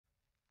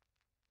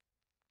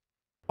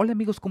Hola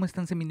amigos, ¿cómo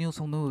están? Bienvenidos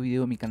a un nuevo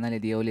video de mi canal.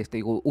 El día de hoy les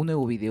traigo un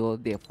nuevo video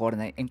de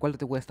Fortnite, en cual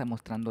te voy a estar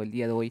mostrando el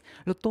día de hoy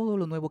todo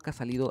lo nuevo que ha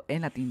salido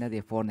en la tienda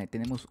de Fortnite.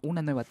 Tenemos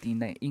una nueva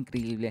tienda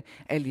increíble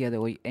el día de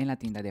hoy en la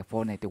tienda de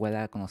Fortnite. Te voy a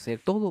dar a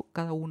conocer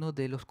cada uno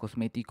de los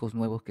cosméticos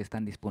nuevos que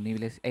están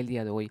disponibles el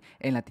día de hoy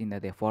en la tienda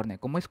de Fortnite.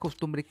 Como es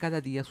costumbre,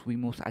 cada día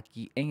subimos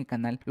aquí en el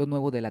canal lo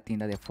nuevo de la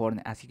tienda de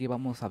Fortnite, así que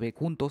vamos a ver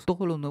juntos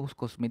todos los nuevos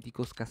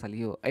cosméticos que ha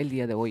salido el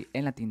día de hoy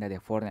en la tienda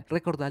de Fortnite.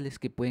 Recordarles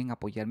que pueden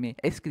apoyarme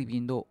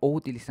escribiendo o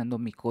utilizando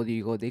mi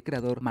código de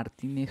creador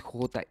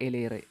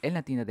Martinezjlr en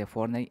la tienda de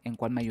Fortnite, en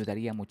cual me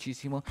ayudaría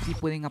muchísimo si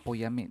pueden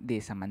apoyarme de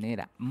esa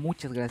manera.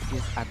 Muchas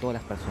gracias a todas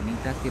las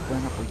personitas que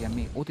puedan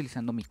apoyarme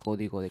utilizando mi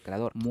código de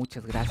creador.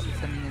 Muchas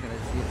gracias. También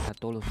agradecer a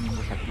todos los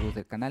miembros activos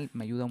del canal,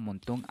 me ayuda un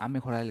montón a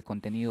mejorar el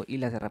contenido y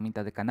las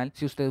herramientas del canal.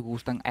 Si ustedes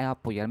gustan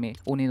apoyarme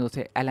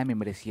uniéndose a la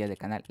membresía del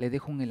canal, les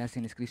dejo un enlace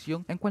en la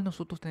descripción, en cual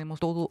nosotros tenemos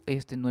todo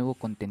este nuevo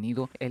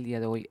contenido el día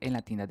de hoy en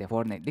la tienda de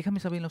Fortnite. Déjame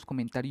saber en los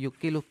comentarios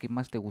qué es lo que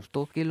más te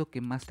gustó, qué es lo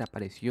que más te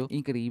pareció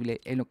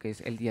increíble en lo que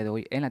es el día de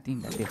hoy en la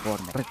tienda de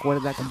Fortnite.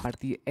 Recuerda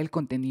compartir el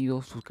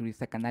contenido,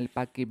 suscribirse al canal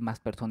para que más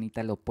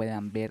personitas lo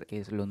puedan ver, que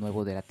es lo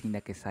nuevo de la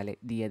tienda que sale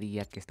día a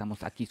día, que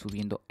estamos aquí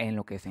subiendo en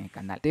lo que es en el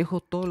canal. Te dejo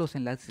todos los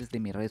enlaces de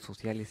mis redes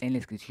sociales en la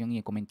descripción y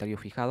en comentario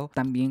fijado,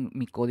 también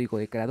mi código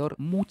de creador.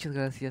 Muchas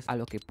gracias a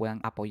los que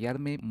puedan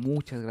apoyarme,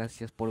 muchas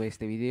gracias por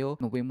este video.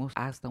 Nos vemos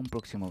hasta un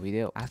próximo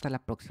video. Hasta la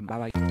próxima,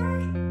 bye bye.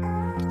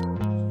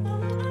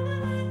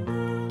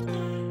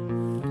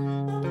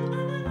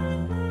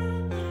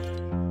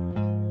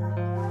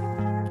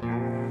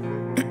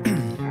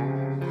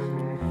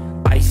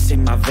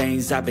 In my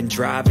veins, I've been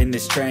driving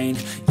this train.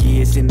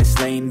 Years in this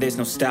lane, there's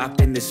no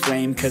stopping this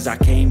flame. Cause I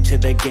came to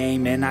the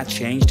game and I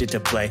changed it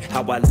to play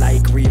how I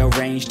like,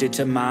 rearranged it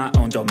to my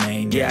own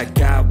domain. Yeah, I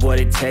got what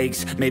it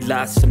takes, made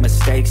lots of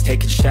mistakes,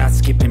 taking shots,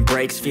 skipping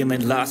breaks,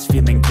 feeling lost,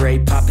 feeling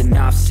great, popping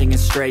off, singing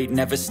straight,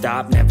 never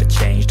stopped, never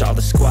changed. All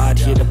the squad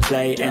here to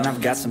play and I've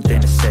got something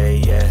to say,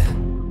 yeah.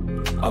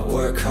 I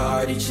work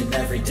hard each and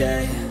every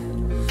day,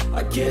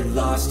 I get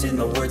lost in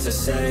the words I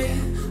say.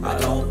 I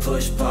don't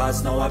push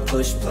pause, no I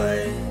push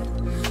play.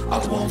 I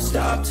won't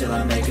stop till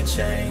I make a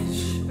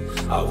change.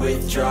 I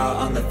withdraw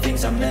on the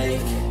things I make.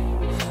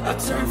 I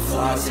turn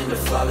flaws into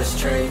flawless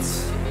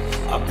traits.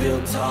 I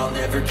build tall,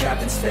 never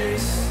capped in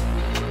space.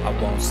 I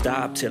won't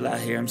stop till I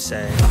hear him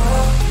say,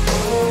 oh,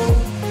 oh,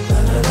 la,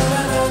 la, la,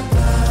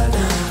 la,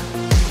 la.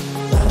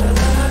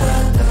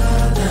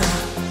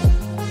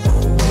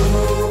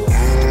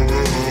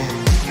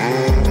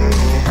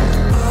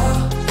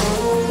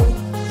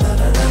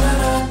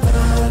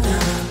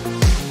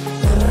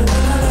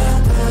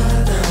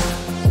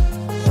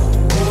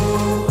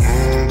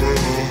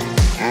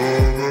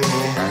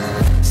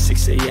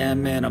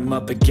 And I'm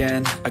up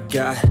again. I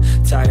got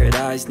tired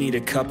eyes, need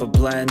a cup of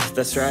blend.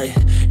 That's right,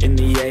 in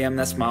the AM,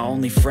 that's my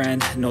only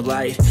friend. No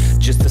light,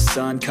 just the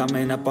sun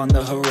coming up on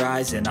the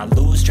horizon. I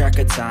lose track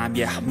of time,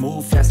 yeah, I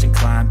move fast and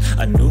climb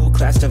a new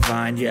class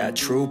divine, yeah,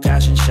 true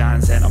passion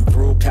shines. And I'm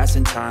through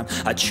passing time,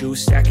 I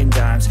choose stacking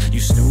dimes. You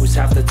snooze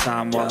half the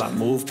time while I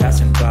move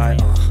passing by.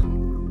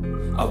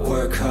 I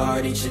work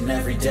hard each and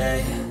every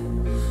day,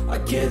 I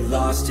get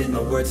lost in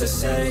the words I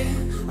say.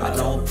 I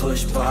don't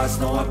push pause,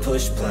 no I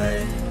push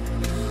play.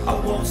 I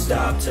won't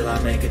stop till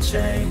I make a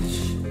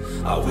change.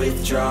 I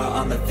withdraw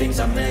on the things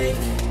I make.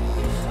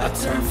 I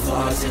turn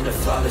flaws into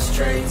flawless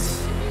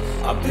traits.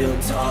 I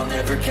build tall,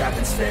 never capped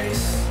in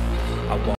space. I won't